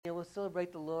we'll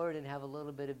celebrate the Lord and have a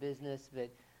little bit of business, but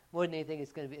more than anything,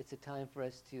 it's a time for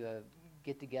us to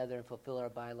get together and fulfill our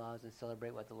bylaws and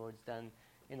celebrate what the Lord's done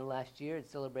in the last year and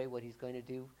celebrate what He's going to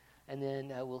do. And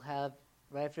then we'll have,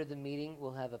 right after the meeting,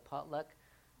 we'll have a potluck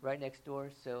right next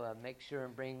door. So make sure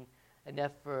and bring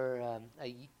enough for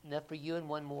you and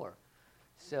one more.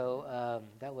 So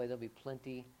that way there'll be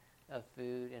plenty of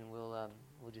food, and we'll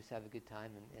just have a good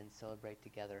time and celebrate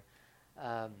together.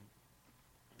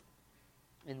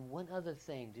 And one other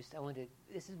thing, this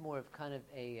is more of kind of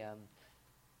a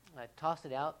toss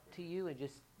it out to you, and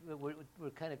just we're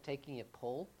kind of taking a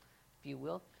poll, if you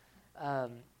will.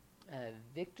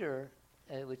 Victor,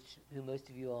 who most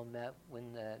of you all met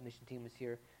when the mission team was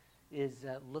here, is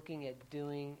looking at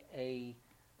doing a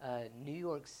New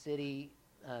York City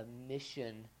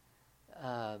mission.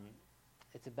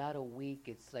 It's about a week.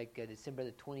 It's like December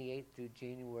the 28th through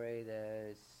January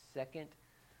the 2nd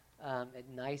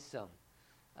at NYSUM.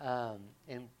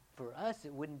 And for us,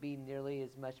 it wouldn't be nearly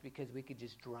as much because we could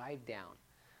just drive down.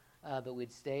 But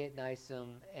we'd stay at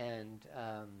NYSUM and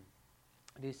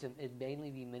it'd mainly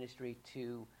be ministry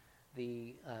to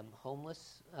the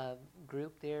homeless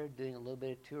group there, doing a little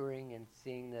bit of touring and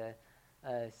seeing the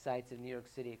sights of New York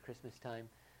City at Christmas time.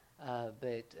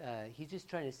 But he's just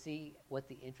trying to see what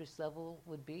the interest level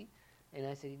would be. And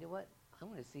I said, you know what? I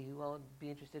want to see who all would be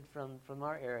interested from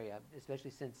our area,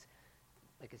 especially since,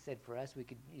 like I said, for us, we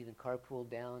could even carpool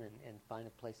down and find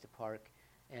a place to park.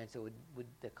 And so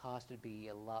the cost would be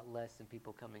a lot less than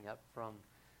people coming up from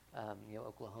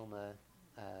Oklahoma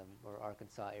or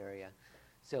Arkansas area.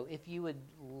 So if you would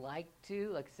like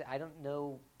to, like I said, I don't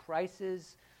know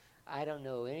prices. I don't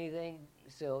know anything.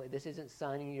 So this isn't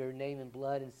signing your name in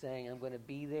blood and saying, I'm going to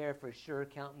be there for sure,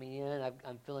 count me in.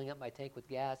 I'm filling up my tank with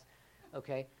gas.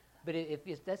 Okay? But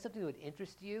if that's something that would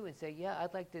interest you and say, yeah,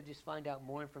 I'd like to just find out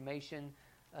more information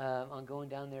on going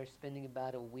down there, spending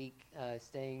about a week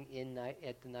staying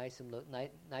at the NYSUM.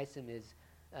 NYSUM is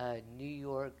New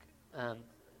York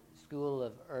School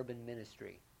of Urban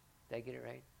Ministry. Did I get it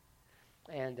right?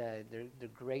 And they're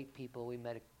great people. We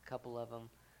met a couple of them,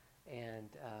 and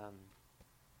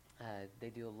they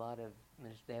do a lot of.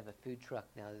 They have a food truck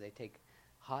now that they take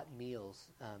hot meals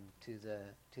to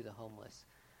the homeless,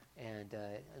 and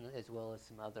as well as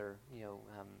some other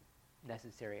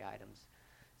necessary items.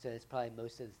 So that's probably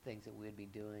most of the things that we'd be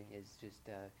doing is just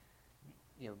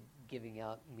giving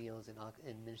out meals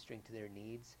and ministering to their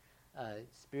needs,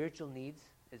 spiritual needs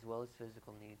as well as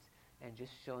physical needs. And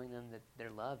just showing them that they're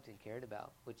loved and cared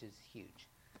about, which is huge.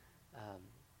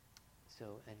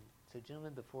 So,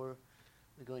 gentlemen, before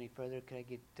we go any further, can I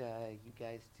get you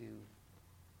guys to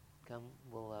come?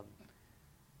 We'll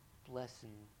bless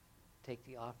and take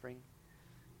the offering.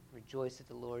 Rejoice that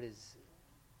the Lord is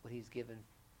what He's given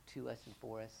to us and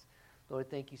for us.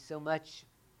 Lord, thank you so much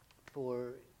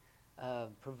for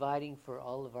providing for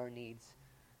all of our needs.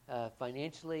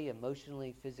 Financially,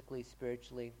 emotionally, physically,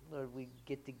 spiritually. Lord, we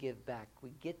get to give back.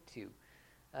 We get to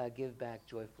give back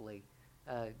joyfully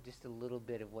just a little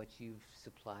bit of what you've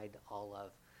supplied all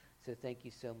of. So thank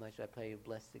you so much. I pray you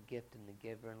bless the gift and the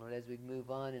giver. And Lord, as we move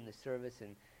on in the service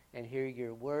and hear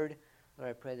your word, Lord,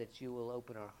 I pray that you will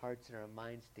open our hearts and our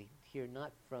minds to hear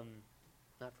not from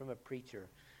a preacher,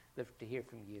 but to hear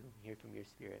from you, hear from your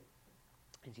Spirit.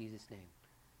 In Jesus' name,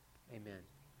 amen.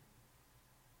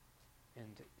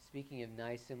 And speaking of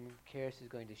NYSUM, Karis is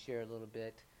going to share a little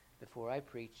bit before I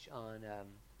preach on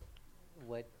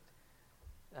what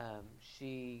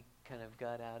she kind of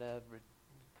got out of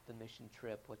the mission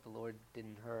trip, what the Lord did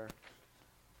in her.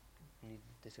 You need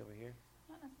this over here?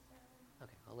 Not necessarily.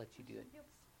 Okay, I'll let you do it.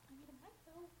 I need a mic,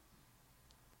 though.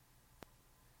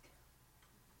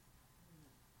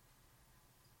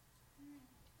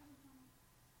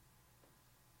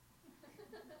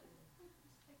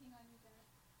 Just picking on you, Dad.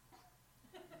 Alrighty.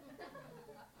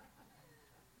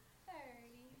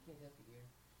 I can't help you here.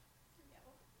 Yeah,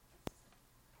 well,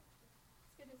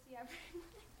 it's good to see everyone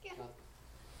again.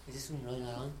 Is this one really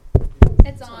not on?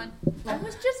 It's on. I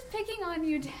was just picking on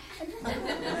you, Dad.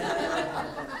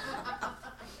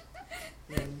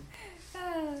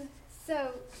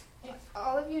 So,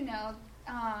 all of you know,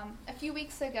 a few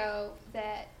weeks ago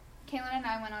that Kaylin and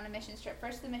I went on a missions trip.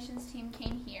 First, the missions team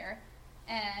came here,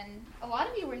 and a lot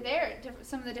of you were there at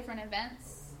some of the different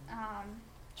events,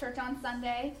 church on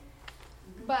Sunday.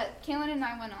 But Kaylin and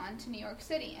I went on to New York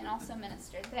City and also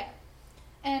ministered there.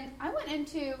 And I went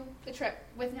into the trip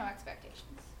with no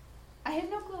expectations. I had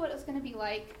no clue what it was going to be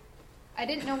like. I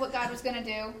didn't know what God was going to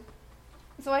do.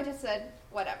 So I just said,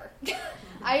 whatever.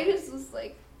 I just was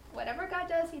like, whatever God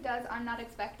does, He does. I'm not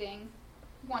expecting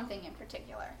one thing in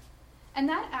particular. And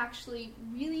that actually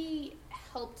really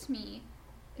helped me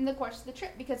in the course of the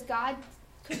trip, because God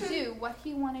could do what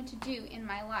he wanted to do in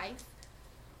my life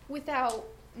without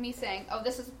me saying, oh,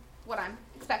 this is what I'm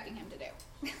expecting him to do.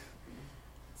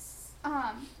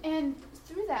 And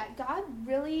through that, God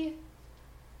really,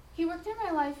 he worked in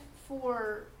my life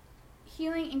for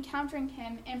healing, encountering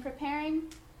him, and preparing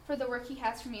for the work he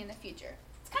has for me in the future.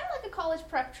 It's kind of like a college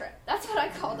prep trip. That's what I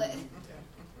called it.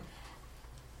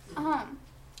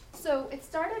 So it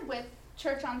started with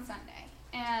church on Sunday.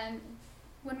 And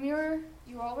when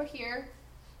you all were here,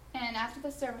 and after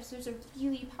the service, there was a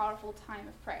really powerful time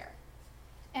of prayer.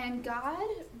 And God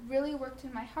really worked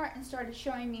in my heart and started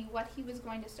showing me what he was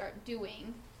going to start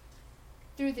doing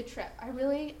through the trip. I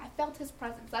felt his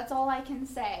presence. That's all I can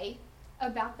say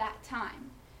about that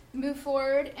time. Move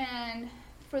forward, and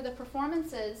for the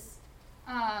performances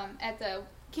at the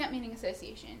Camp Meeting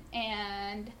Association,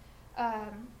 and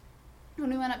when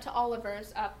we went up to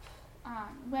Oliver's up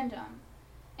Wyndham,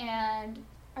 and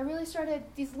I really started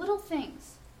these little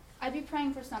things. I'd be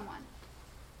praying for someone,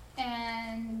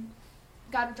 and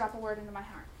God would drop a word into my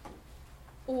heart.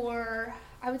 Or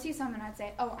I would see someone, I'd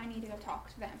say, oh, I need to go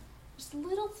talk to them. Just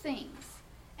little things.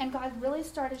 And God really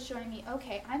started showing me,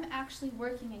 okay, I'm actually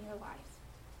working in your life.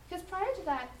 Because prior to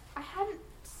that, I hadn't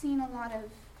seen a lot of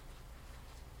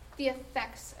the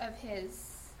effects of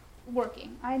his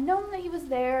working. I had known that he was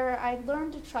there. I'd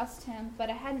learned to trust him, but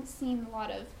I hadn't seen a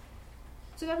lot of...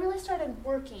 So God really started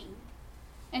working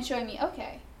and showing me,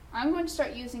 okay, I'm going to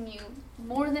start using you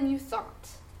more than you thought.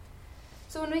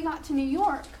 So when we got to New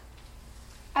York,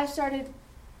 I started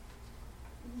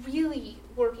really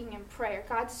working in prayer.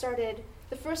 God started,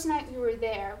 the first night we were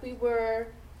there, we were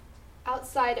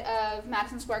outside of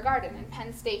Madison Square Garden in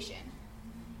Penn Station.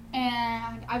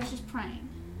 And I was just praying,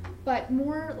 but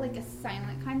more like a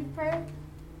silent kind of prayer.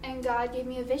 And God gave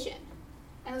me a vision.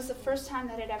 And it was the first time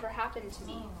that it ever happened to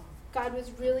me. God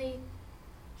was really,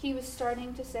 he was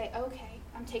starting to say, okay,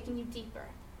 I'm taking you deeper.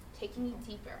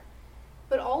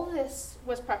 But all this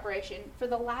was preparation for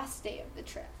the last day of the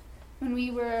trip. When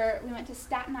we went to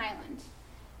Staten Island,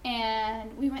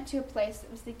 and we went to a place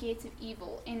that was the gates of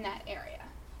evil in that area.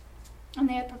 And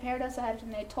they had prepared us ahead,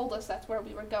 and they had told us that's where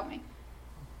we were going.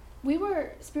 We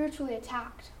were spiritually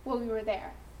attacked while we were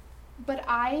there. But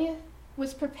I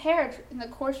was prepared in the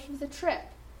course of the trip.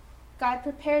 God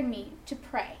prepared me to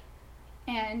pray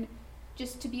and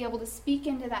just to be able to speak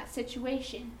into that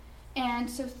situation. And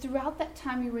so throughout that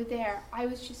time we were there, I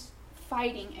was just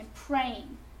fighting and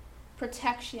praying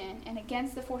protection and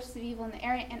against the forces of evil in the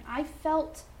area. And I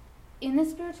felt, in the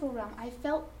spiritual realm, I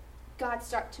felt God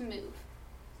start to move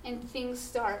and things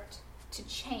start to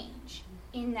change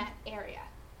in that area.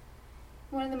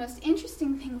 One of the most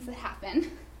interesting things that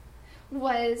happened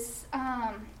was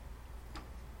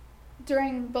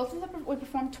during both of we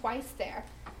performed twice there.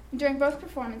 During both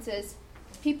performances,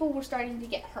 people were starting to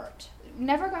get hurt.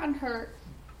 Never gotten hurt,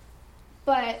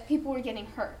 but people were getting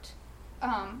hurt.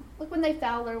 Like when they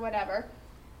fell or whatever.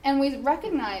 And we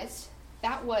recognized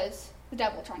that was the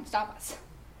devil trying to stop us.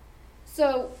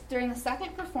 So during the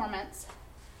second performance,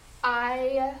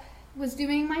 I was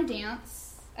doing my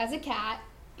dance as a cat,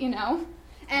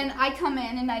 and I come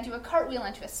in and I do a cartwheel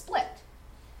into a split.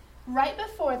 Right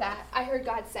before that, I heard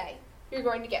God say, you're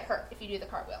going to get hurt if you do the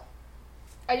cartwheel.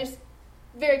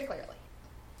 Very clearly.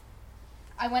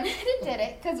 I went ahead and did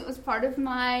it because it was part of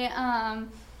my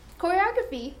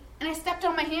choreography, and I stepped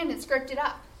on my hand and scraped it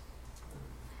up.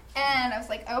 And I was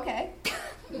like, okay.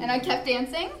 And I kept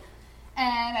dancing,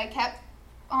 and I kept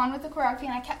on with the choreography,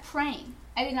 and I kept praying.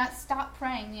 I did not stop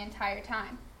praying the entire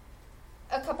time.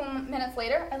 A couple minutes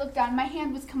later, I looked down, my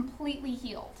hand was completely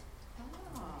healed.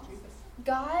 Oh.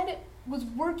 God was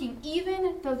working,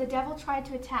 even though the devil tried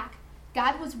to attack.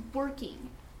 God was working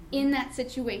in that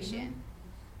situation.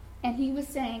 And he was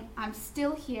saying, I'm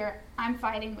still here, I'm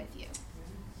fighting with you.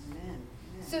 Amen.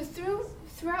 So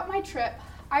throughout my trip,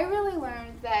 I really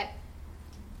learned that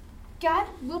God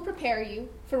will prepare you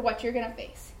for what you're going to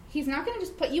face. He's not going to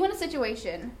just put you in a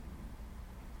situation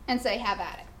and say, have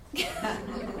at it.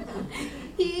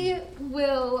 He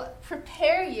will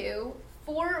prepare you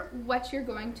for what you're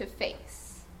going to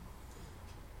face,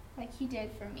 like he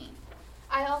did for me.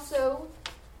 I also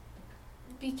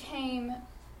he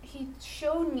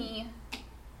showed me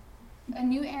a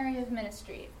new area of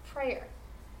ministry, prayer,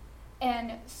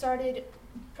 and started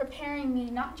preparing me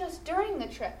not just during the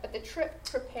trip, but the trip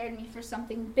prepared me for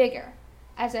something bigger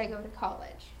as I go to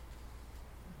college.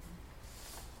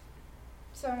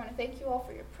 So I want to thank you all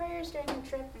for your prayers during the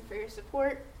trip and for your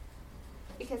support,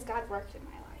 because God worked in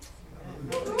my life.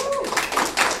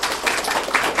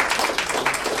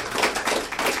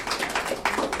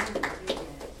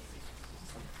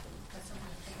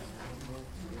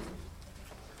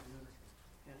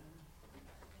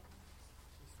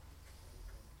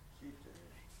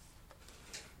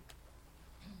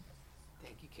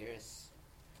 Karis.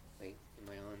 Wait, am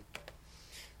I on?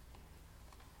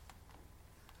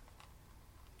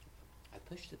 I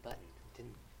pushed the button. It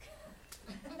didn't.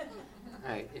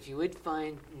 All right, if you would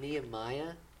find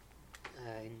Nehemiah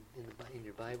in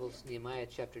your Bibles, Nehemiah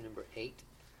chapter number 8.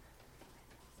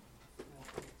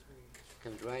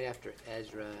 Comes right after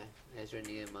Ezra. Ezra,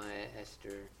 Nehemiah,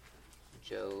 Esther,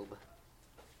 Job.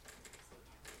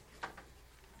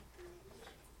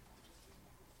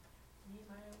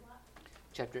 Nehemiah what?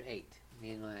 Chapter 8.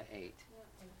 Nehemiah 8. Yeah,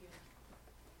 thank you.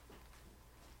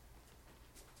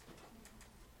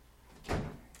 All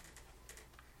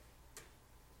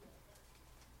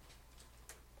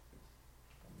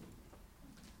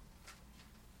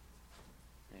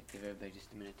right, give everybody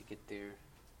just a minute to get there.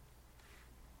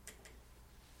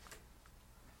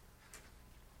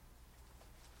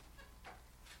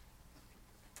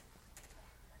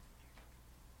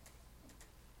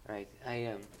 All right,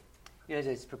 as I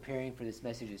was preparing for this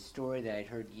message, a story that I'd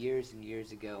heard years and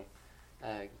years ago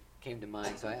came to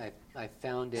mind. So I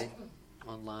found it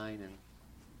online, and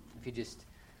if you just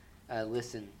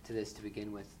listen to this to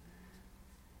begin with.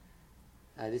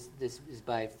 This is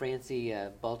by Francie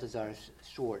Baltazar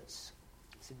Schwartz.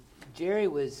 So Jerry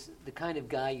was the kind of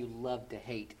guy you loved to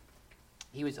hate.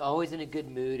 He was always in a good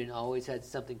mood and always had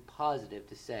something positive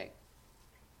to say.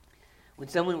 When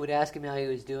someone would ask him how he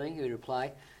was doing, he would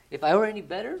reply, "If I were any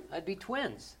better, I'd be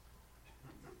twins."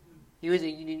 He was a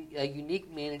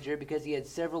unique manager because he had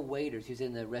several waiters. He was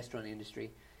in the restaurant industry.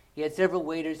 He had several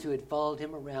waiters who had followed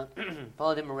him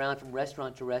around from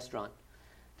restaurant to restaurant.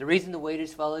 The reason the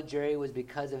waiters followed Jerry was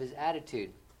because of his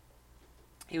attitude.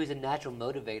 He was a natural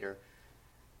motivator.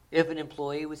 If an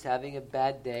employee was having a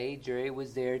bad day, Jerry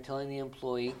was there telling the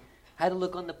employee how to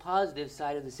look on the positive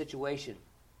side of the situation.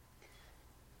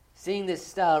 Seeing this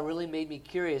style really made me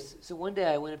curious, so one day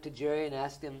I went up to Jerry and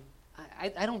asked him,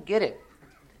 I don't get it.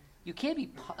 You can't be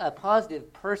a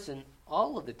positive person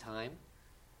all of the time.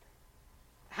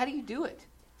 How do you do it?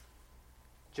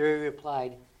 Jerry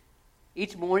replied,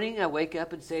 "Each morning I wake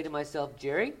up and say to myself,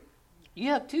 Jerry, you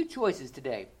have two choices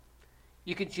today.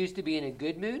 You can choose to be in a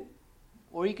good mood,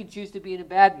 or you can choose to be in a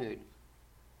bad mood.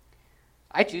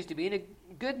 I choose to be in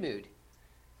a good mood.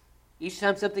 Each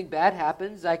time something bad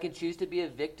happens, I can choose to be a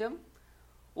victim,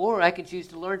 or I can choose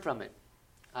to learn from it.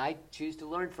 I choose to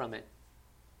learn from it.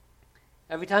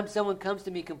 Every time someone comes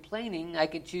to me complaining, I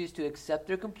can choose to accept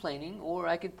their complaining, or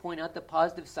I can point out the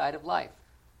positive side of life.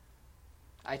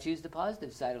 I choose the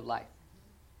positive side of life."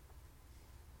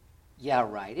 "Yeah,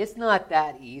 right. It's not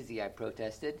that easy," I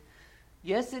protested.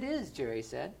 "Yes, it is," Jerry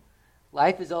said.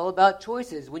 "Life is all about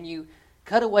choices. When you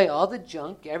cut away all the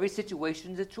junk, every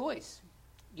situation is a choice.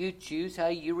 You choose how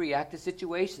you react to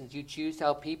situations. You choose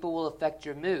how people will affect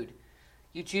your mood.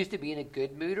 You choose to be in a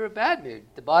good mood or a bad mood.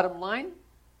 The bottom line,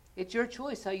 it's your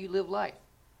choice how you live life."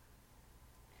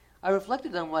 I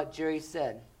reflected on what Jerry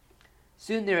said.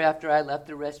 Soon thereafter, I left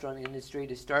the restaurant industry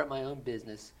to start my own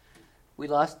business. We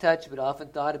lost touch, but often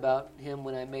thought about him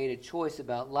when I made a choice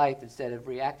about life instead of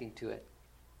reacting to it.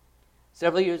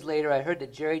 Several years later, I heard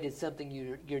that Jerry did something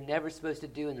you're never supposed to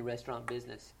do in the restaurant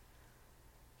business.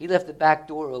 He left the back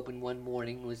door open one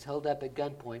morning and was held up at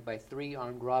gunpoint by 3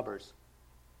 armed robbers.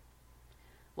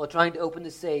 While trying to open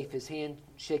the safe, his hand,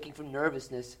 shaking from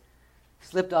nervousness,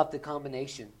 slipped off the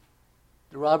combination.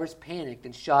 The robbers panicked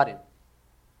and shot him.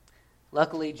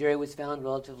 Luckily, Jerry was found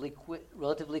relatively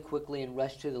quickly and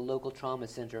rushed to the local trauma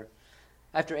center.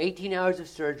 After 18 hours of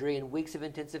surgery and weeks of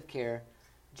intensive care,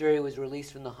 Jerry was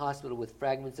released from the hospital with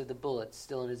fragments of the bullets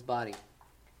still in his body.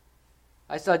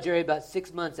 I saw Jerry about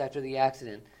 6 months after the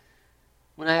accident.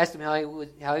 When I asked him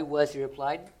how he was, he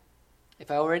replied,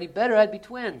 "If I were any better, I'd be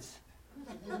twins.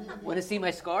 Want to see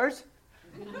my scars?"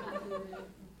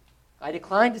 I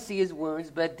declined to see his wounds,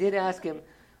 but did ask him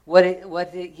what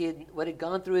had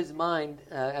gone through his mind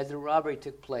as the robbery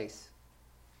took place.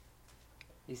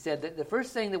 He said that the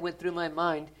first thing that went through my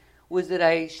mind was that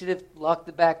I should have locked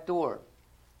the back door.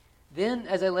 Then,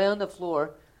 as I lay on the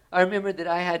floor, I remembered that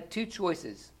I had 2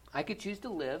 choices. I could choose to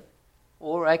live,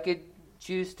 or I could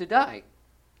choose to die.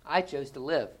 I chose to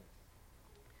live.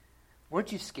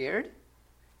 "Weren't you scared?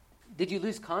 Did you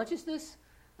lose consciousness?"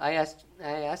 I asked,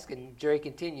 and Jerry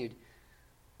continued.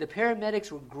 "The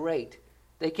paramedics were great.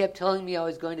 They kept telling me I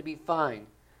was going to be fine.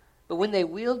 But when they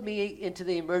wheeled me into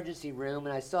the emergency room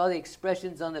and I saw the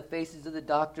expressions on the faces of the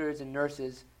doctors and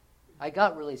nurses, I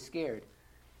got really scared.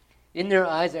 In their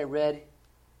eyes I read,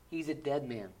 'He's a dead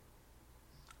man.'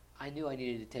 I knew I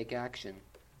needed to take action."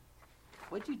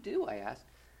 "What'd you do?" I asked.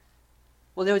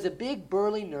 "Well, there was a big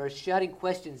burly nurse shouting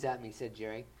questions at me," said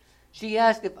Jerry. "She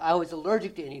asked if I was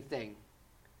allergic to anything."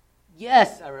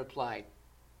 "Yes," I replied.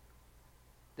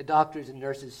 The doctors and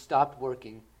nurses stopped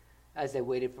working as they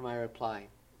waited for my reply.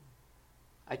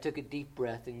 I took a deep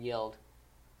breath and yelled,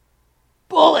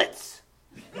 "Bullets!"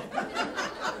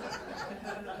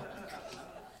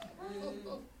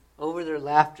 Over their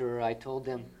laughter, I told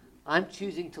them, "I'm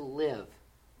choosing to live.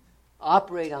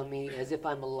 Operate on me as if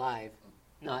I'm alive,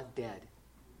 not dead."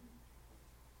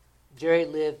 Jerry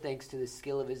lived thanks to the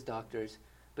skill of his doctors,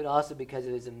 but also because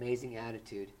of his amazing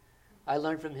attitude. I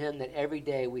learned from him that every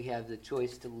day we have the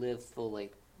choice to live fully.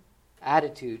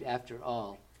 Attitude, after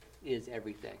all, is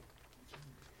everything.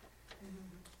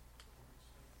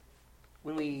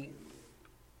 When we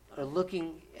are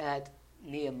looking at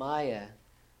Nehemiah,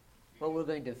 what we're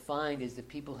going to find is that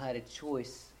people had a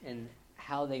choice in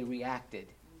how they reacted.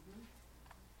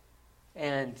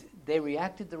 And they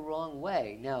reacted the wrong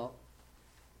way. Now,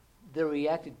 they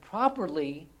reacted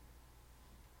properly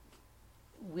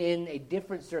in a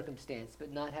different circumstance,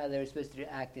 but not how they were supposed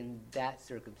to act in that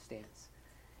circumstance.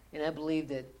 And I believe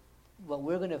that what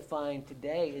we're going to find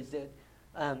today is that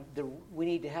we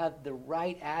need to have the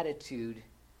right attitude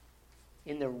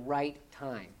in the right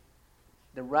time.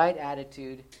 The right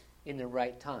attitude in the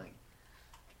right time.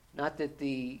 Not that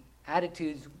the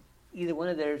attitudes, either one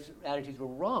of their attitudes were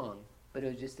wrong, but it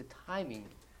was just the timing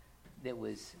that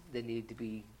needed to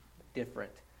be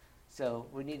different. So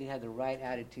we need to have the right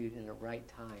attitude in the right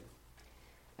time.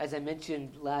 As I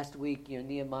mentioned last week,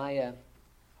 Nehemiah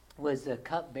was the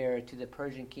cupbearer to the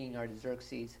Persian king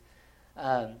Artaxerxes.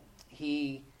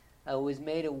 He was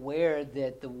made aware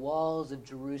that the walls of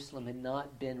Jerusalem had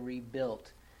not been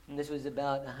rebuilt. And this was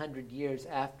about 100 years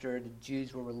after the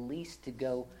Jews were released to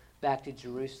go back to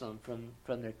Jerusalem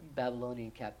from their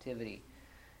Babylonian captivity.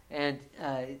 And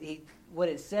what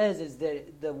it says is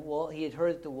that the wall. He had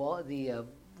heard that the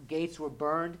gates were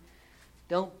burned.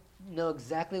 Don't know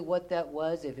exactly what that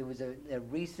was. If it was a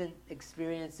recent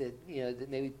experience that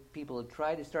maybe people had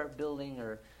tried to start building,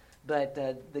 but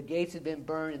the gates had been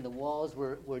burned and the walls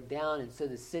were down, and so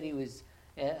the city was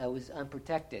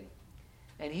unprotected.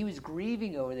 And he was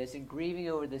grieving over this and grieving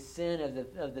over the sin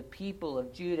of the people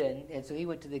of Judah, and so he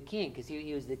went to the king because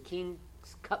he was the king's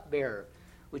cupbearer,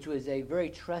 which was a very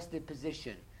trusted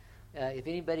position. If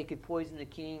anybody could poison the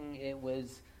king, it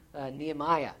was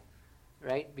Nehemiah,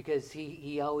 right? Because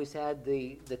he always had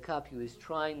the cup. He was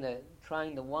trying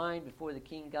the wine before the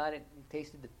king got it and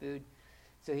tasted the food.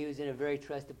 So he was in a very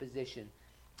trusted position.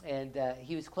 And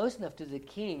he was close enough to the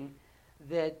king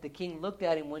that the king looked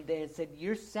at him one day and said,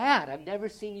 "You're sad. I've never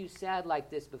seen you sad like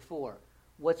this before.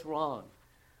 What's wrong?"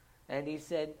 And he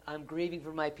said, "I'm grieving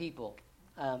for my people.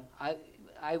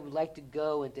 I would like to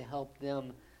go and to help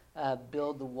them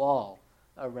build the wall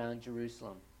around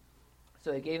Jerusalem."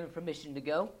 So he gave him permission to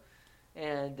go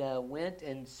and went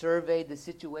and surveyed the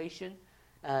situation,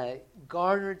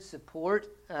 garnered support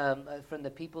from the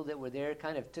people that were there,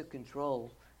 kind of took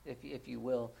control, if you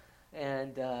will.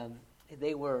 And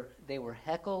they were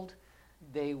heckled.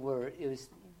 It was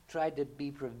tried to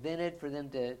be prevented for them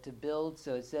to build.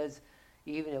 So it says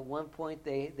even at one point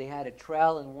they had a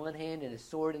trowel in one hand and a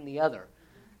sword in the other.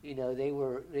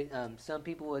 Some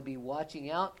people would be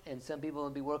watching out, and some people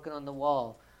would be working on the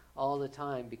wall all the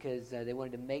time because they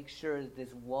wanted to make sure that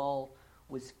this wall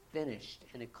was finished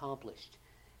and accomplished.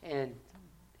 And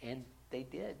they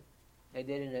did. They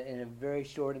did in a very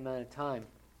short amount of time.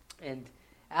 And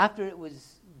after it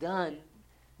was done,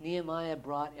 Nehemiah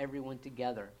brought everyone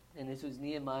together. And this was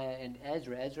Nehemiah and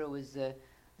Ezra. Ezra was the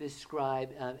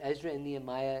scribe. Ezra and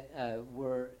Nehemiah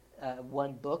were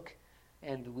one book,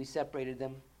 and we separated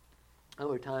them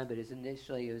over time, but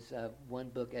initially it was one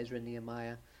book, Ezra and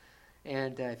Nehemiah.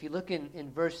 And if you look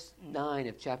in verse 9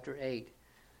 of chapter 8, it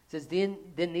says, Then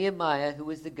Nehemiah, who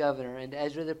was the governor, and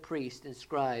Ezra the priest and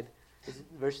scribe, this is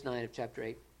verse 9 of chapter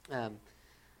 8,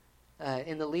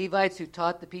 and the Levites who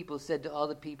taught the people said to all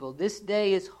the people, "This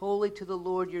day is holy to the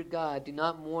Lord your God. Do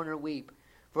not mourn or weep."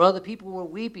 For all the people were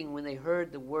weeping when they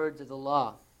heard the words of the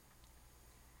law.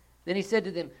 Then he said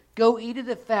to them, "Go eat of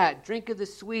the fat, drink of the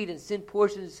sweet, and send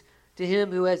portions to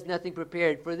him who has nothing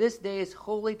prepared. For this day is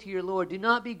holy to your Lord. Do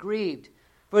not be grieved,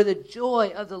 for the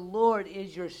joy of the Lord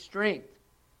is your strength."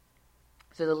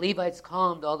 So the Levites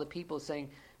calmed all the people,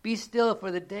 saying, "Be still, for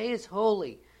the day is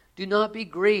holy. Do not be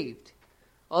grieved."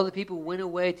 All the people went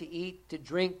away to eat, to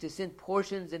drink, to send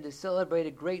portions, and to celebrate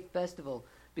a great festival,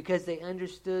 because they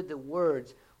understood the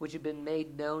words which had been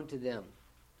made known to them.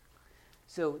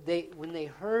 So when they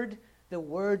heard the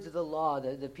words of the law,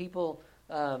 the people,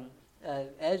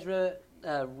 Ezra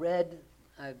read,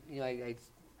 I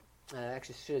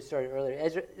actually should have started earlier.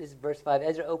 Ezra, this is verse 5.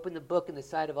 Ezra opened the book in the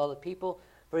sight of all the people,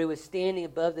 for he was standing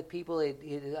above the people.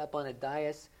 He was up on a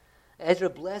dais. Ezra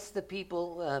blessed the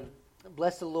people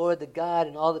bless the Lord, the God,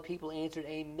 and all the people answered,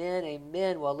 Amen,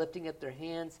 amen, while lifting up their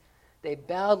hands. They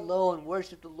bowed low and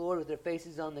worshiped the Lord with their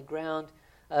faces on the ground.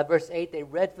 Verse 8, they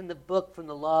read from the book from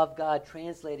the law of God,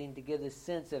 translating to give the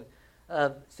sense of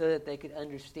so that they could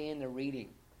understand the reading.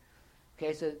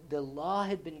 Okay, so the law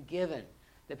had been given.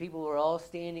 The people were all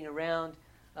standing around.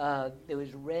 It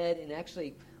was read, and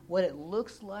actually what it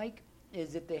looks like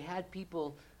is that they had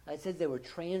people, it says they were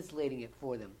translating it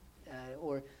for them.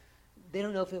 Or they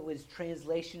don't know if it was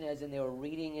translation as in they were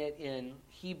reading it in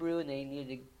Hebrew and they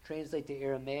needed to translate to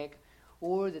Aramaic,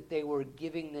 or that they were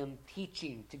giving them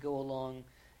teaching to go along,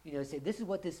 say, this is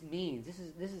what this means.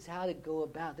 This is how to go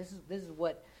about. This is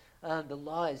what the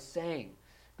law is saying.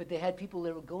 But they had people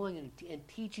that were going and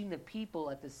teaching the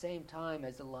people at the same time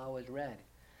as the law was read.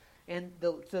 And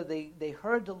so they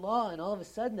heard the law, and all of a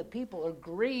sudden the people are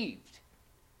grieved.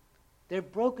 They're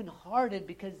brokenhearted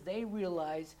because they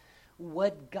realize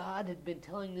what God had been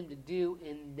telling them to do,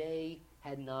 and they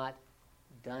had not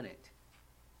done it.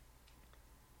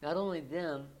 Not only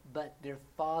them, but their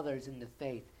fathers in the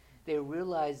faith. They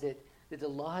realized that the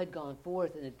law had gone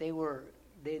forth and that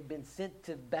they had been sent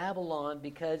to Babylon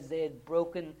because they had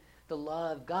broken the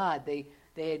law of God. They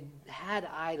had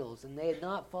idols, and they had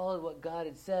not followed what God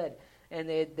had said, and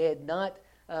they had not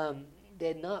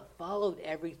followed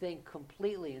everything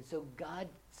completely, and so God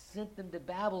sent them to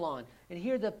Babylon. And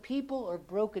here the people are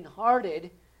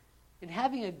brokenhearted and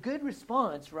having a good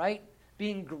response, right?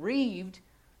 Being grieved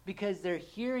because they're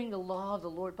hearing the law of the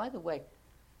Lord. By the way,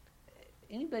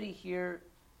 anybody here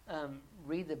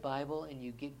read the Bible and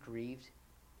you get grieved?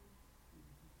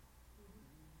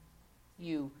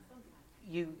 You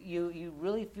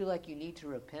really feel like you need to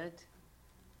repent?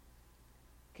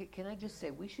 Can I just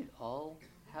say we should all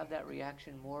have that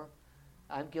reaction more?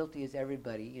 I'm guilty as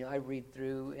everybody. I read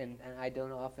through and I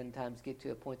don't oftentimes get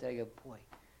to a point that I go, boy,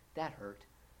 that hurt.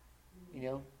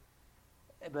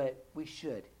 But we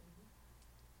should.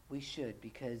 We should,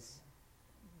 because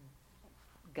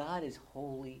God is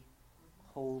holy,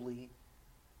 holy,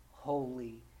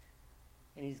 holy,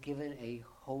 and He's given a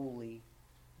holy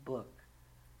book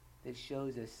that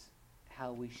shows us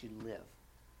how we should live.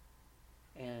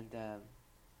 And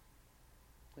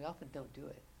we often don't do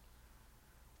it.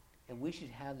 And we should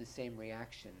have the same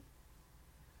reaction.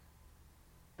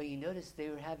 But you notice they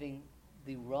were having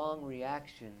the wrong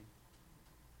reaction.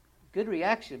 Good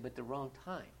reaction, but the wrong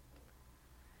time.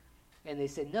 And they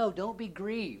said, no, don't be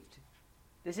grieved.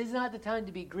 This is not the time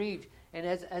to be grieved. And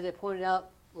as I pointed out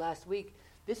last week,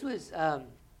 this was at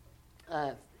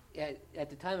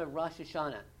the time of Rosh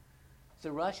Hashanah. So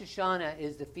Rosh Hashanah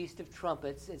is the Feast of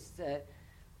Trumpets. It's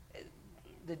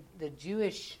the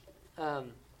Jewish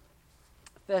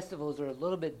festivals are a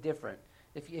little bit different.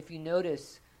 If you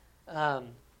notice, so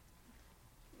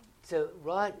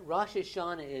Rosh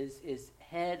Hashanah is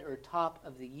head or top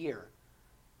of the year.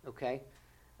 Okay,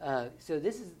 so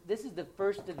this is the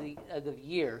first of the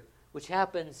year, which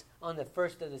happens on the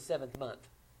first of the seventh month.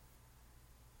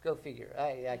 Go figure.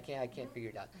 I can't figure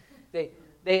it out. They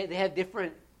have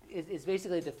different. It's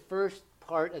basically the first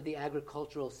part of the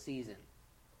agricultural season.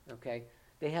 Okay,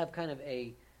 they have kind of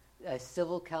a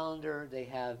civil calendar. They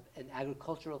have an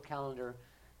agricultural calendar.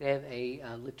 They have a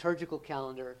liturgical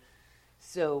calendar.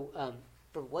 So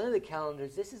for one of the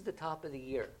calendars, this is the top of the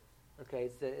year. Okay,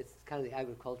 it's kind of the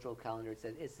agricultural calendar.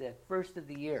 It's the first of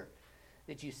the year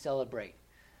that you celebrate.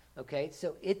 Okay,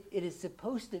 so it is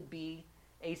supposed to be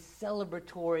a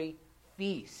celebratory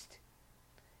feast.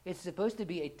 It's supposed to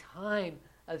be a time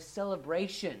of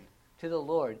celebration to the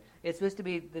Lord. It's supposed to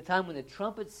be the time when the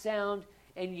trumpets sound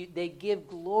and they give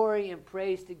glory and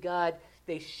praise to God.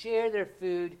 They share their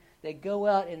food. They go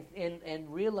out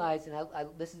and realize, and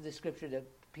this is the scripture that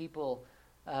people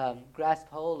grasp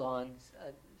hold on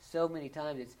so many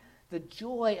times. It's the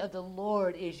joy of the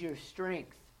Lord is your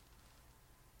strength.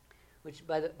 Which,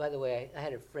 by the way, I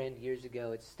had a friend years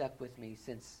ago. It stuck with me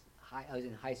since I was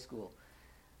in high school.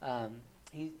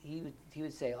 He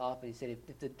would say often, he said,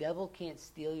 if the devil can't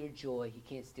steal your joy, he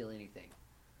can't steal anything.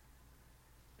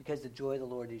 Because the joy of the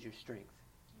Lord is your strength.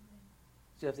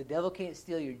 So if the devil can't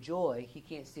steal your joy, he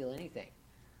can't steal anything.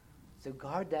 So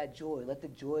guard that joy. Let the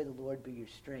joy of the Lord be your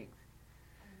strength.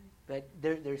 But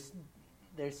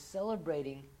they're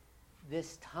celebrating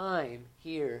this time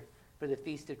here for the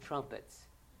Feast of Trumpets.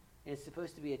 And it's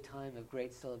supposed to be a time of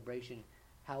great celebration.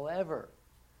 However,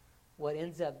 what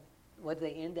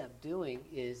they end up doing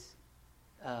is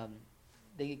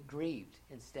they get grieved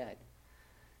instead.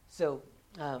 So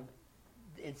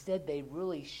instead, they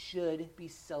really should be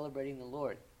celebrating the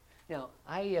Lord. Now,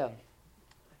 I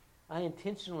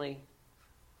intentionally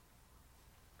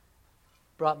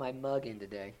brought my mug in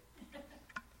today.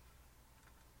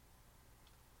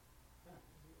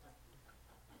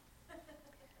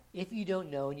 If you don't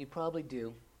know, and you probably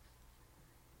do,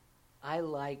 I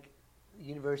like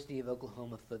University of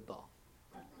Oklahoma football.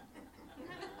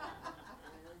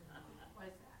 What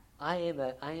is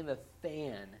that? I am a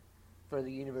fan for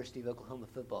the University of Oklahoma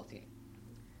football team.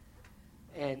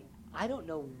 And I don't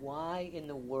know why in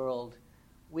the world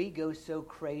we go so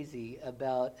crazy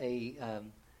about a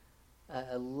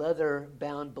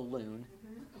leather-bound balloon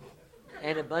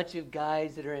and a bunch of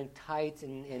guys that are in tights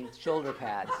and shoulder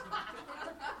pads.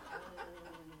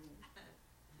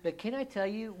 But can I tell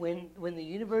you, when the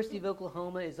University of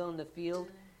Oklahoma is on the field,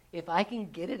 if I can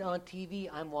get it on TV,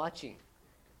 I'm watching.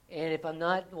 And if I'm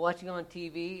not watching on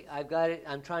TV, I've got it.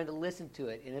 I'm trying to listen to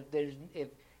it. And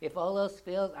if all else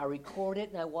fails, I record it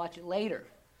and I watch it later.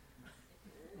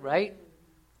 Right?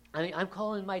 I mean, I'm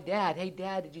calling my dad. Hey,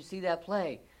 Dad, did you see that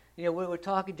play? You know, we're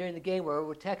talking during the game, where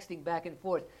we're texting back and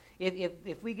forth.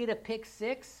 If we get a pick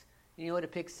six, you know what a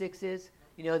pick six is?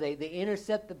 You know, they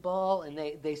intercept the ball and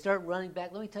they start running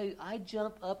back. Let me tell you, I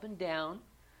jump up and down.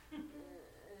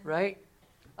 Right?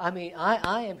 I mean,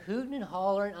 I am hooting and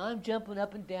hollering. I'm jumping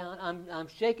up and down. I'm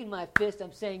shaking my fist.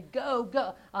 I'm saying, go,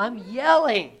 go. I'm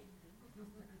yelling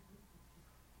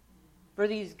for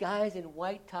these guys in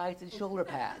white tights and shoulder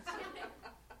pads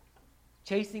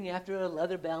chasing after a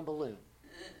leather-bound balloon.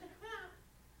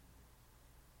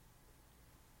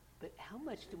 But how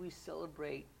much do we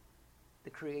celebrate the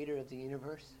creator of the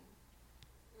universe?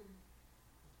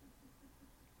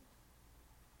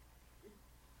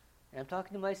 And I'm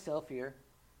talking to myself here.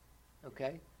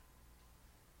 Okay?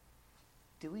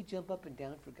 Do we jump up and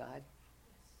down for God?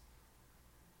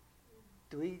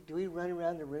 Do we run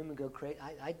around the room and go crazy?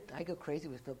 I go crazy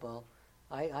with football.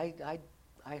 I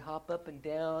hop up and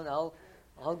down. I'll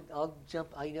jump.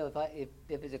 You know, if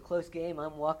it's a close game,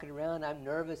 I'm walking around. I'm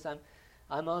nervous.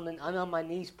 I'm on my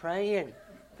knees praying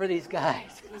for these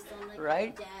guys. You sound like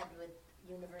right? my dad with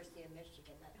University of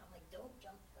Michigan. And I'm like, don't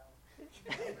jump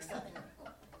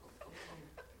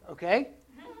though. Okay?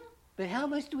 But how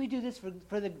much do we do this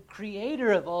for the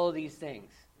creator of all of these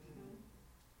things?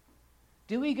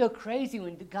 Do we go crazy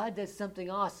when God does something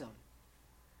awesome?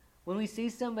 When we see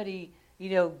somebody, you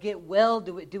know, get well,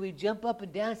 do we jump up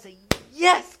and down and say,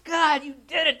 yes, God, you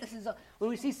did it. This is when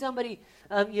we see somebody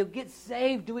get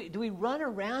saved, do we run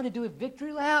around and do a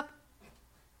victory lap?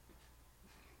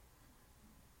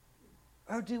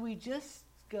 Or do we just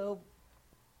go,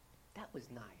 that was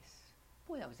nice.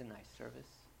 Boy, that was a nice service.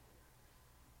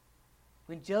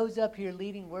 When Joe's up here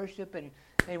leading worship and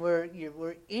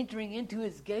we're entering into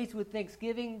his gates with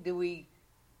thanksgiving, do we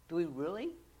really?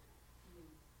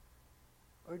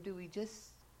 Or do we just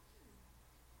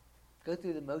go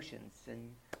through the motions and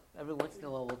every once in a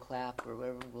while we'll clap or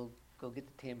whatever, we'll go get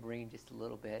the tambourine just a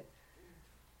little bit?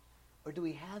 Or do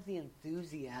we have the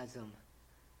enthusiasm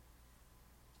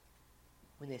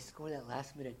when they score that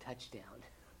last-minute touchdown?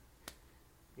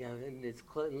 You know, and it's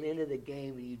the end of the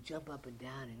game, and you jump up and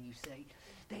down, and you say,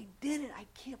 they did it. I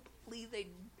can't believe they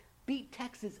beat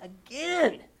Texas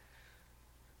again.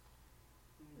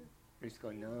 You're just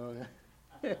going, no.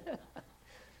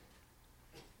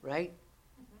 Right?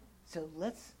 So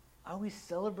are we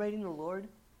celebrating the Lord?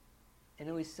 And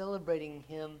are we celebrating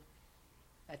Him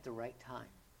at the right time?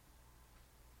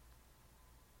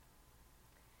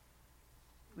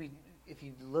 If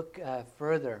you look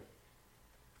further,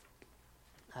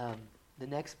 the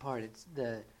next part, it's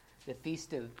the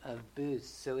Feast of Booths.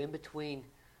 So in between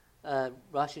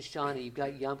Rosh Hashanah, you've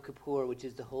got Yom Kippur, which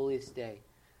is the holiest day.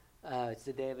 It's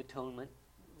the Day of Atonement,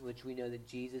 which we know that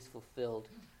Jesus fulfilled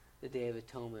the Day of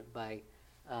Atonement by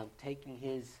taking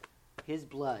his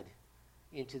blood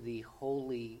into the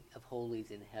Holy of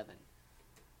Holies in heaven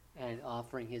and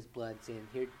offering his blood, saying,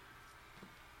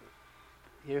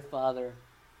 here, Father,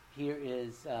 here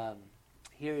is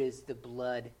the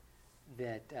blood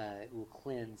that will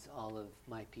cleanse all of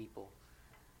my people.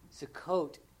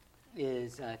 Sukkot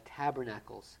is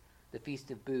tabernacles, the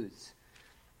Feast of Booths.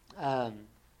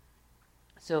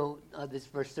 So this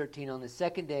verse 13, on the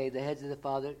second day, the heads of the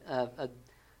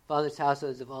father's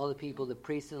households of all the people, the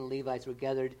priests and the Levites, were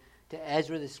gathered to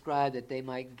Ezra the scribe that they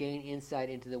might gain insight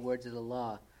into the words of the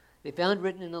law. They found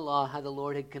written in the law how the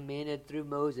Lord had commanded through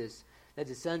Moses that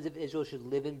the sons of Israel should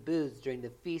live in booths during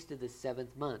the feast of the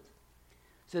 7th month.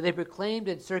 So they proclaimed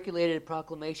and circulated a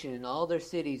proclamation in all their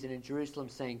cities and in Jerusalem,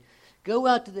 saying, go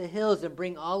out to the hills and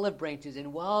bring olive branches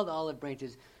and wild olive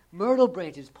branches, myrtle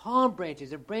branches, palm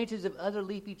branches, and branches of other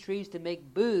leafy trees to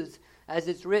make booths, as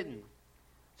it's written.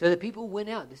 So the people went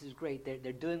out. This is great.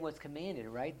 They're doing what's commanded,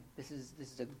 right? This is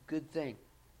a good thing.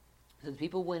 So the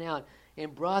people went out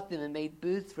and brought them and made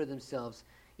booths for themselves,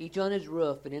 each on his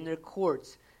roof and in their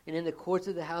courts, and in the courts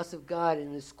of the house of God, and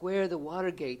in the square of the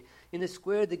water gate, in the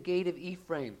square of the gate of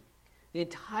Ephraim. The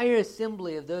entire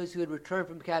assembly of those who had returned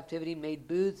from captivity made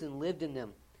booths and lived in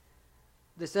them.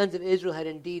 The sons of Israel had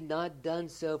indeed not done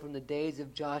so from the days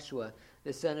of Joshua,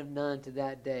 the son of Nun, to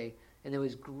that day, and there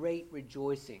was great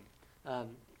rejoicing.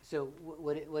 So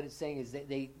what it's saying is that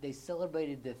they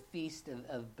celebrated the feast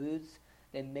of booths.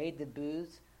 They made the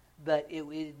booths, but it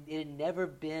had never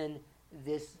been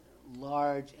this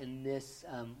large and this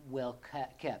well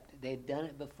kept. They had done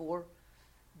it before,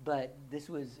 but this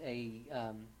was a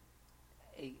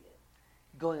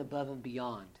going above and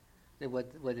beyond than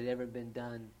what had ever been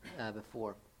done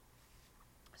before.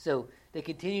 So they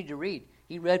continued to read.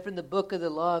 He read from the book of the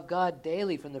law of God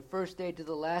daily, from the first day to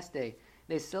the last day.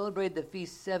 They celebrated the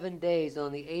feast 7 days.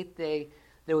 On the 8th day,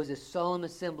 there was a solemn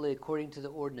assembly according to the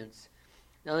ordinance.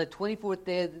 Now on the 24th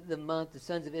day of the month, the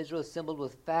sons of Israel assembled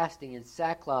with fasting and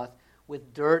sackcloth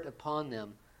with dirt upon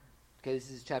them. Okay, this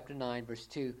is chapter 9, verse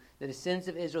 2. The descendants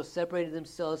of Israel separated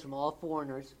themselves from all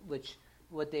foreigners, which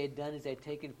what they had done is they had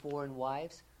taken foreign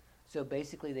wives. So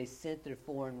basically they sent their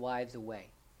foreign wives away.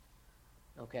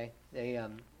 Okay?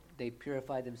 They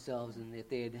purified themselves, and if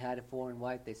they had had a foreign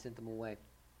wife, they sent them away.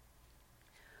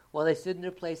 While they stood in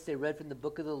their place, they read from the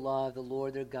book of the law of the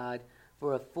Lord their God.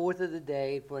 For a fourth of the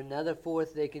day, for another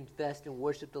fourth, they confessed and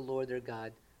worshiped the Lord their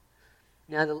God.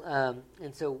 Now,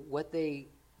 and so what you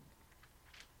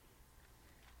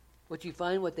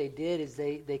find what they did is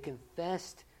they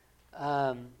confessed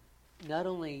not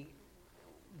only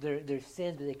their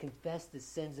sins, but they confessed the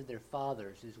sins of their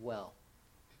fathers as well.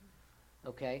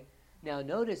 Okay? Now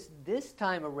notice this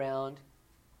time around,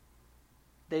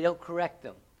 they don't correct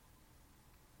them.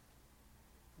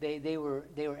 They were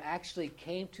actually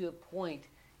came to a point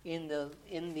in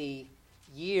the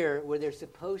year where they're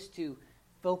supposed to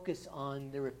focus on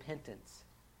the repentance.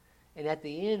 And at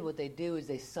the end, what they do is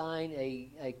they sign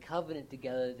a covenant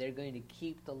together that they're going to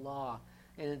keep the law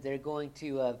and that they're going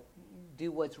to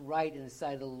do what's right in the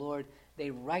sight of the Lord.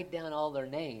 They write down all their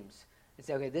names and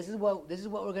say, okay, this is what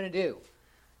we're going to do.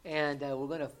 And we're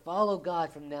going to follow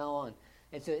God from now on.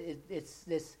 And so it's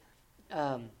this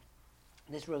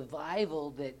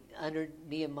revival that under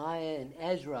Nehemiah and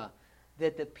Ezra,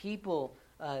 that the people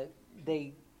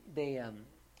they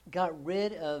got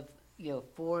rid of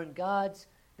foreign gods.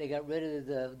 They got rid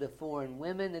of the foreign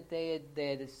women that they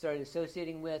had started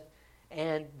associating with,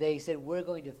 and they said, we're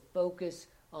going to focus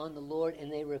on the Lord,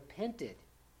 and they repented.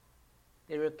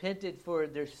 They repented for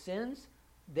their sins.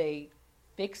 They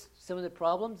fixed some of the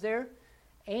problems there,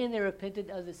 and they repented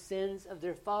of the sins of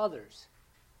their fathers.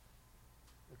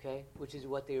 Okay, which is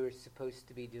what they were supposed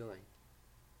to be doing.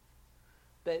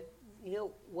 But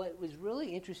what was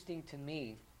really interesting to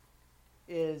me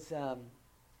is, I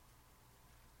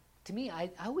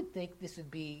would think this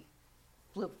would be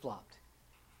flip-flopped.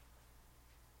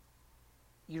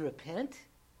 You repent,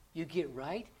 you get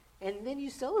right, and then you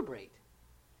celebrate.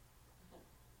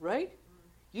 Right?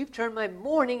 You've turned my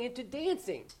mourning into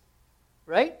dancing.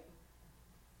 Right?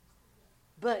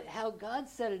 But how God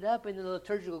set it up in the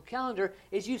liturgical calendar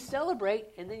is you celebrate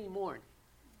and then you mourn.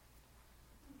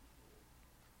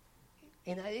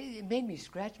 And it made me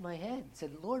scratch my head and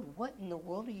said, Lord, what in the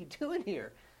world are you doing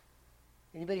here?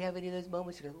 Anybody have any of those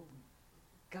moments? You go,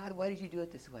 God, why did you do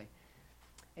it this way?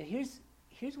 And here's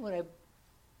what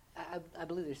I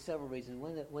believe there's several reasons.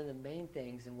 One of the main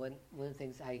things, and one of the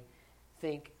things I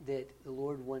think that the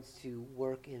Lord wants to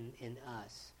work in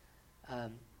us.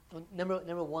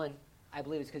 Number one, I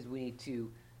believe it's because we need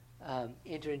to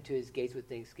enter into his gates with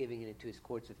thanksgiving and into his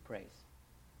courts with praise.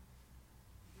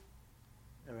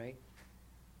 All right?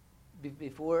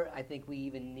 Before I think we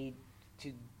even need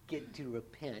to get to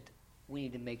repent, we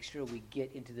need to make sure we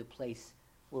get into the place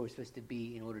where we're supposed to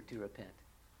be in order to repent.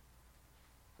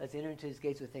 Let's enter into his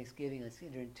gates with thanksgiving. Let's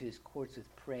enter into his courts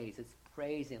with praise. Let's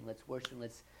praise him. Let's worship him.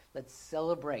 Let's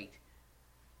celebrate.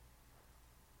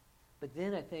 But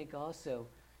then I think also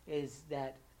is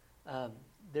that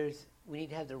we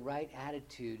need to have the right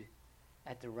attitude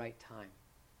at the right time.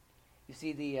 You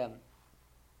see, the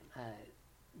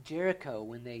Jericho,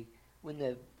 when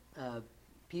the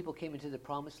people came into the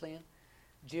Promised Land,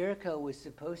 Jericho was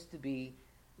supposed to be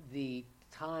the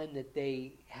time that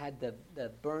they had the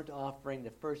burnt offering,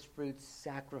 the first fruits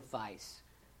sacrifice.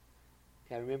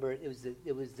 Okay, I remember it was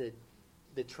the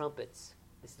trumpets.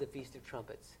 This is the Feast of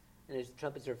Trumpets, and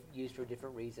trumpets are used for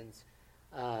different reasons.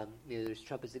 There's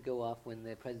trumpets that go off when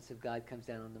the presence of God comes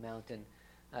down on the mountain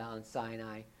on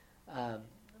Sinai.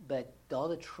 But all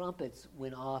the trumpets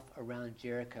went off around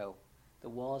Jericho. The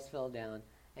walls fell down,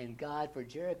 and God for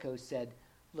Jericho said,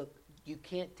 look, you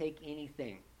can't take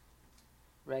anything,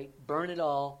 right? Burn it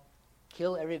all,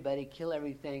 kill everybody, kill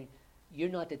everything. You're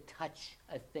not to touch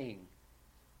a thing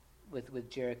with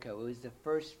Jericho. It was the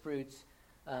first fruits.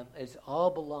 It's all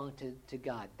belonged to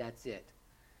God. That's it.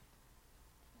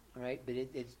 All right? But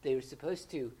they were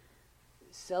supposed to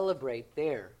celebrate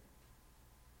there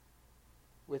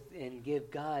and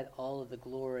give God all of the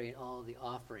glory and all of the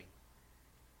offering.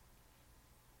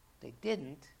 They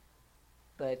didn't,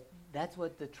 but that's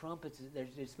what the trumpets,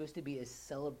 there's supposed to be a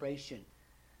celebration.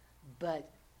 But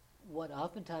what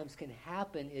oftentimes can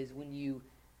happen is when you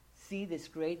see this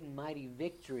great and mighty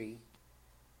victory,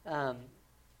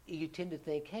 you tend to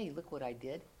think, hey, look what I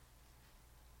did.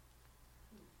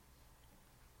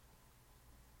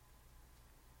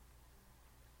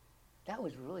 That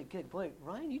was really good. Boy,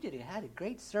 Ryan, you had a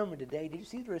great sermon today. Did you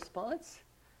see the response?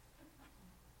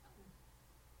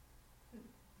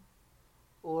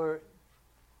 Or,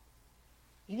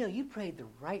 you prayed the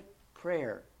right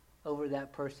prayer over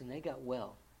that person. They got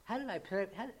well. How did I pray?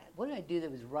 What did I do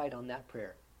that was right on that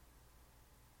prayer?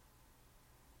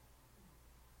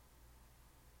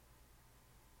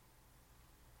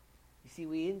 You see,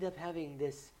 we end up having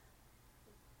this,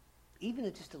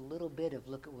 even just a little bit of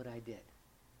look at what I did.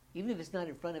 Even if it's not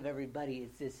in front of everybody,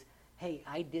 it's this, hey,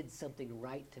 I did something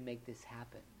right to make this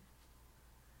happen.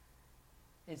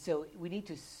 And so we need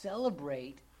to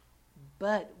celebrate,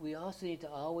 but we also need to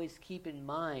always keep in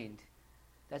mind,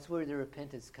 that's where the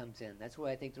repentance comes in. That's where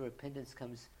I think the repentance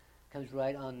comes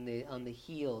right on the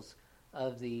heels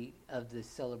of the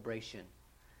celebration.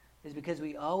 Is because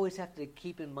we always have to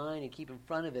keep in mind and keep in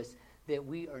front of us that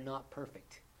we are not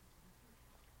perfect.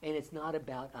 And it's not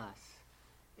about us.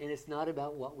 And it's not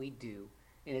about what we do.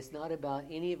 And it's not about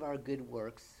any of our good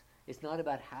works. It's not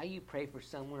about how you pray for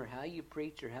someone or how you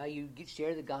preach or how you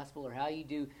share the gospel or how you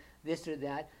do this or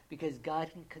that, because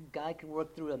God can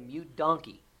work through a mute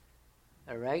donkey.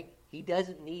 All right? He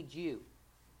doesn't need you.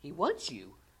 He wants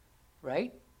you,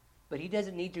 right? But he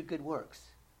doesn't need your good works.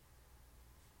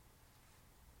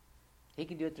 He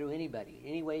can do it through anybody,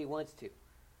 any way he wants to.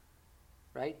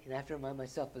 Right? And I have to remind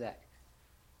myself of that.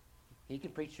 He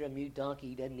can preach through a mute donkey.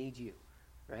 He doesn't need you.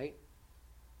 Right?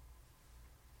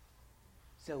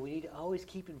 So we need to always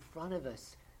keep in front of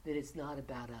us that it's not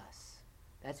about us.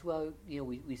 That's why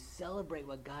we celebrate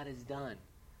what God has done.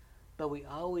 But we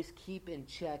always keep in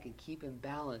check and keep in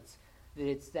balance that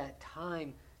it's that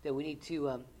time that we need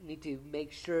to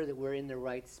make sure that we're in the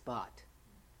right spot.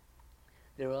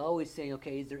 They're always saying,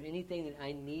 okay, is there anything that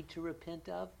I need to repent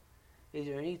of? Is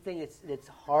there anything that's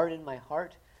hard in my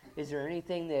heart? Is there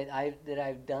anything that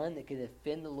I've done that could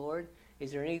offend the Lord?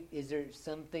 Is there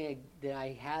something that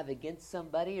I have against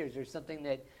somebody, or is there something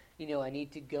that I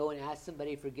need to go and ask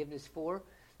somebody forgiveness for?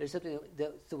 There's something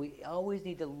so we always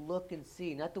need to look and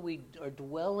see. Not that we are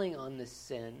dwelling on the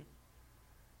sin,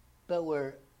 but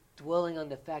we're dwelling on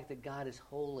the fact that God is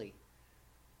holy,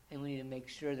 and we need to make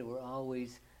sure that we're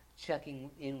always checking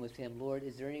in with Him. Lord,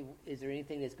 is there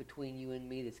anything that's between you and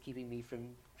me that's keeping me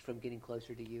from getting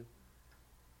closer to you?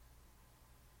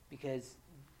 Because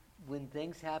when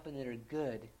things happen that are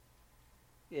good,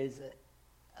 is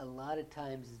a lot of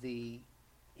times the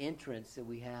entrance that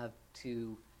we have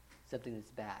to something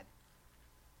that's bad.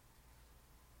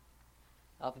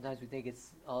 Oftentimes we think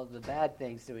it's all the bad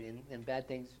things to it, and bad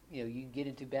things, you can get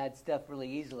into bad stuff really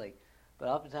easily. But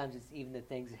oftentimes it's even the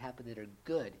things that happen that are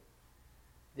good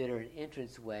that are an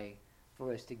entranceway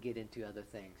for us to get into other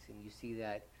things. And you see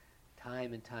that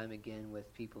time and time again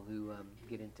with people who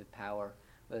get into power,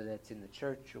 whether that's in the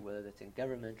church or whether that's in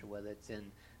government or whether it's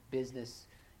in business.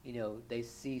 They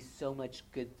see so much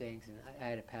good things. And I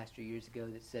had a pastor years ago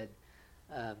that said,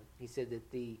 he said that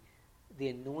the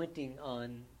anointing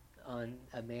on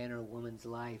a man or a woman's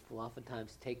life will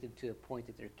oftentimes take them to a point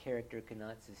that their character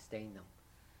cannot sustain them.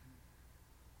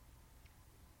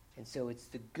 And so it's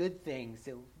the good things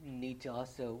that we need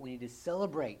to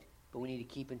celebrate, but we need to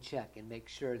keep in check and make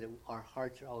sure that our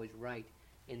hearts are always right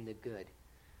in the good.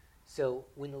 So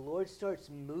when the Lord starts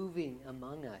moving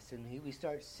among us, and we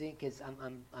start seeing, because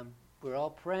we're all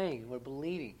praying, we're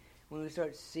believing. When we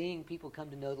start seeing people come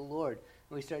to know the Lord,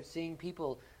 when we start seeing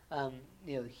people,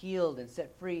 healed and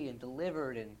set free and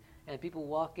delivered, and people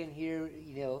walk in here,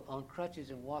 on crutches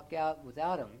and walk out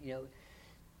without them,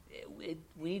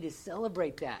 we need to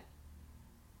celebrate that.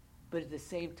 But at the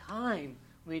same time,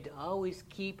 we need to always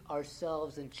keep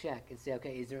ourselves in check and say,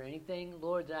 okay, is there anything,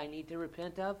 Lord, that I need to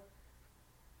repent of?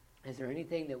 Is there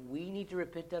anything that we need to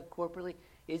repent of corporately?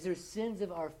 Is there sins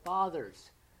of our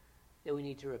fathers that we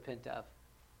need to repent of?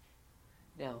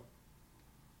 Now,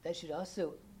 that should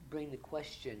also bring the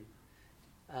question,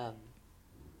 and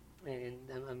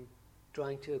I'm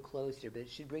drawing to a close here, but it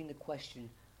should bring the question,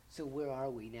 so where are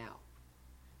we now?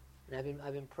 And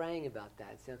I've been praying about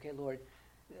that. Say, okay, Lord,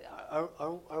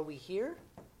 are we here?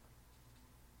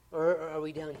 Or are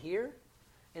we down here?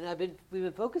 And we've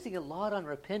been focusing a lot on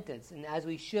repentance, and as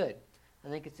we should. I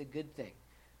think it's a good thing.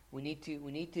 We need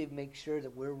to make sure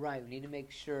that we're right. We need to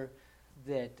make sure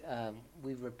that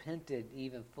we've repented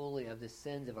even fully of the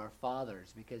sins of our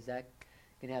fathers, because that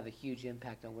can have a huge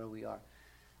impact on where we are.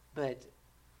 But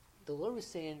the Lord was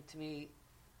saying to me,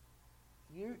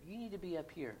 you need to be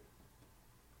up here.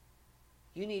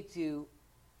 You need to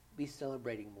be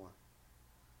celebrating more.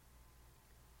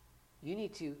 You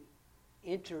need to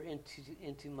enter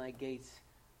into my gates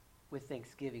with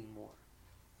thanksgiving more.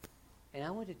 And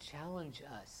I want to challenge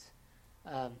us.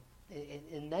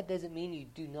 And that doesn't mean you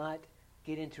do not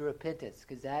get into repentance,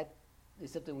 because that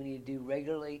is something we need to do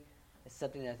regularly. It's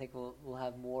something that I think we'll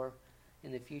have more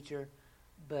in the future.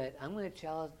 But I'm going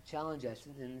to challenge us,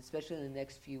 and especially in the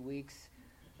next few weeks,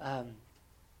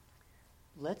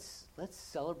 let's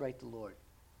celebrate the Lord.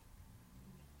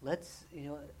 Let's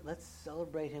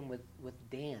celebrate Him with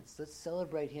dance. Let's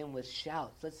celebrate Him with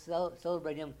shouts. Let's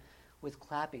celebrate Him with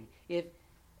clapping. If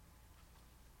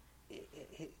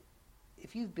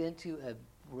you've been to a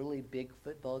really big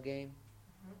football game,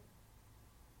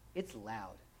 it's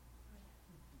loud.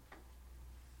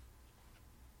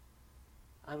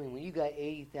 I mean, when you got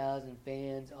 80,000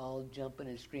 fans all jumping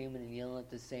and screaming and yelling at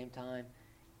the same time,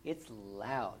 it's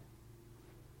loud.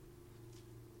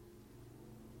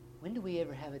 When do we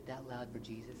ever have it that loud for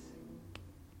Jesus?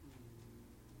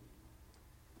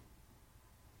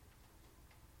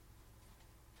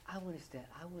 I want us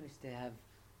to have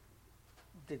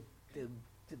the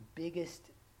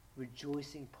biggest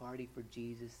rejoicing party for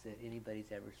Jesus that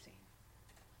anybody's ever seen.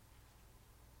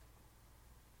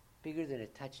 Bigger than a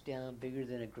touchdown, bigger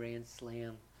than a grand slam.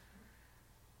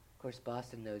 Of course,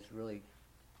 Boston knows really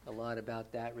a lot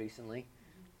about that recently.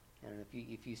 I don't know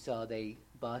if you saw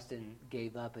Boston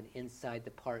gave up an inside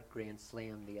the park grand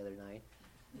slam the other night.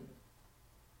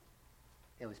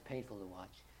 It was painful to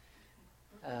watch.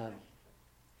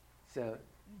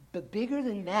 But bigger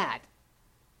than that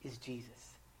is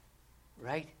Jesus,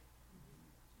 right?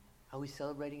 Are we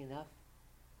celebrating enough?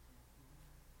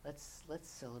 Let's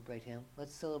celebrate Him.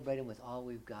 Let's celebrate Him with all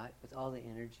we've got, with all the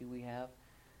energy we have.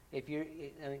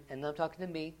 And I'm talking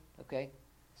to me, okay?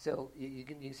 So you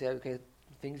can say, okay,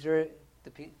 things are at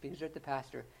the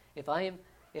pastor. If I'm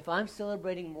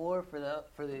celebrating more for the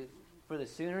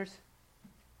Sooners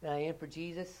than I am for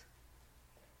Jesus,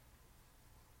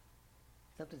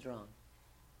 something's wrong.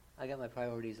 I got my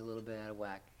priorities a little bit out of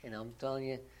whack, and I'm telling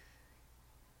you,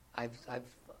 I've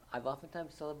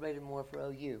oftentimes celebrated more for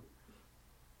OU.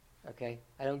 Okay,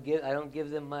 I don't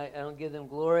give them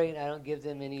glory, and I don't give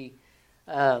them any.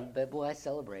 But boy, I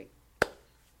celebrate.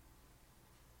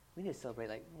 We need to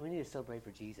celebrate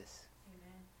for Jesus.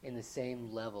 Amen. In the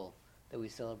same level that we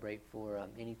celebrate for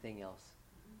anything else.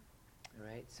 All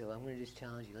right, so I'm going to just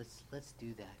challenge you. Let's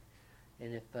do that.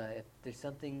 And if there's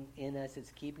something in us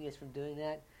that's keeping us from doing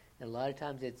that, and a lot of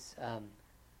times it's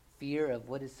fear of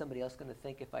what is somebody else going to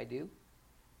think if I do.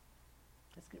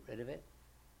 Let's get rid of it.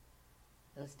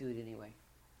 And let's do it anyway.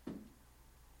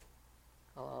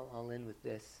 I'll end with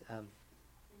this.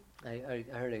 I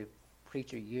heard a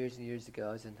preacher years and years ago.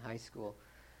 I was in high school,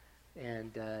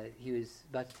 and he was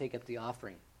about to take up the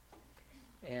offering.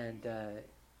 And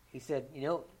he said,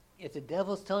 if the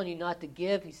devil's telling you not to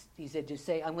give, he said, just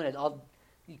say,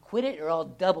 you quit it or I'll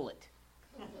double it.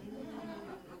 And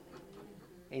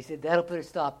he said, that'll put a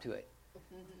stop to it.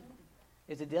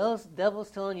 If the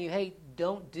devil's telling you, hey,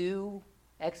 don't do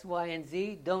X, Y, and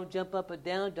Z, don't jump up and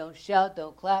down, don't shout,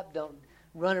 don't clap, don't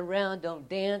run around, don't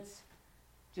dance,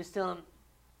 just tell him,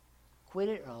 quit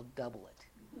it or I'll double it.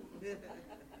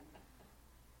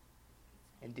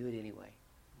 And do it anyway.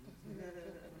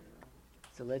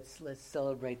 So let's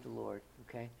celebrate the Lord,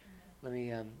 okay? Let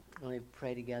me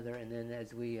pray together, and then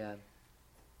as we,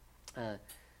 like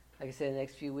I said, in the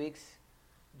next few weeks,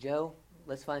 Joe,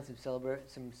 let's find some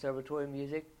celebratory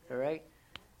music, all right?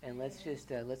 And let's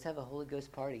have a Holy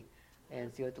Ghost party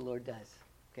and see what the Lord does,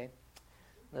 okay?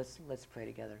 Let's pray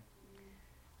together.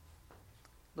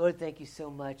 Lord, thank you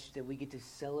so much that we get to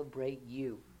celebrate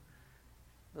you.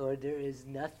 Lord, there is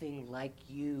nothing like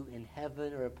you in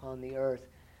heaven or upon the earth.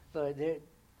 Lord,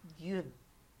 you have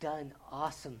done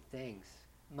awesome things,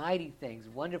 mighty things,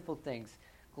 wonderful things,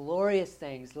 glorious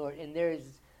things, Lord, and there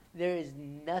is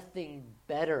nothing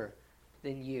better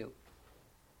than you.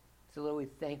 So, Lord, we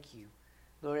thank you.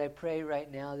 Lord, I pray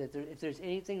right now that if there's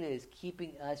anything that is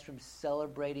keeping us from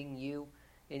celebrating you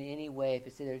in any way,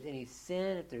 if there's any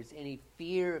sin, if there's any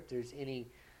fear, if there's any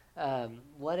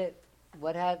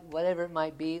whatever it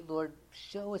might be, Lord,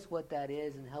 show us what that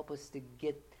is and help us to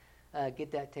get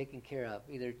that taken care of,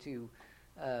 either to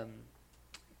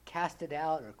cast it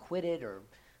out or quit it or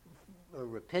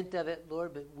repent of it,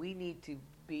 Lord. But we need to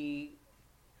be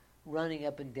running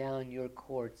up and down your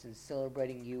courts and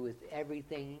celebrating you with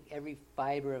everything, every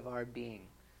fiber of our being.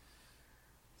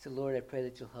 So, Lord, I pray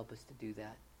that you'll help us to do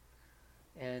that.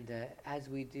 And as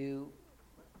we do,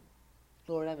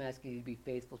 Lord, I'm asking you to be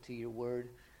faithful to your word.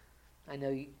 I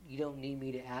know you don't need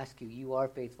me to ask you. You are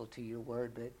faithful to your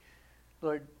word. But,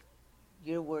 Lord,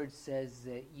 your word says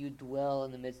that you dwell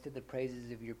in the midst of the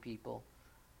praises of your people.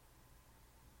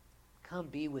 Come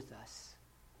be with us.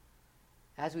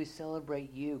 As we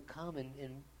celebrate you, come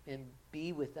and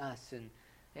be with us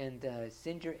and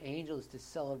send your angels to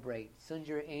celebrate. Send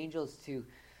your angels to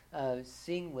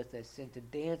sing with us and to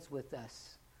dance with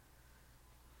us.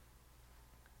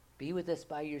 Be with us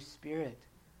by your Spirit.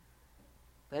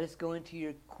 Let us go into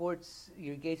your courts,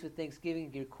 your gates with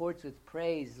thanksgiving, your courts with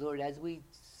praise, Lord, as we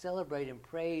celebrate and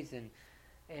praise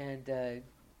and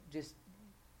just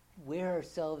wear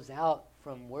ourselves out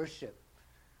from worship.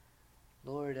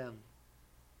 Lord,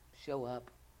 show up,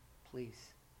 please,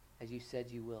 as you said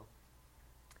you will.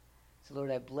 So,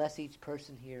 Lord, I bless each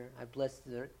person here. I bless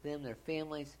them, their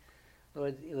families,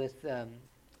 Lord, with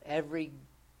every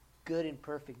good and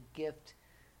perfect gift.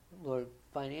 Lord,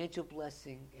 financial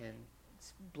blessing and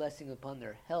blessing upon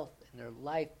their health and their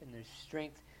life and their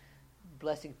strength.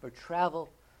 Blessing for travel.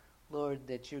 Lord,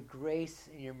 that your grace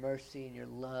and your mercy and your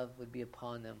love would be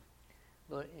upon them.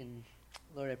 Lord,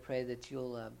 I pray that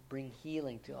you'll bring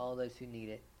healing to all those who need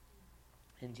it.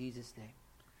 In Jesus' name.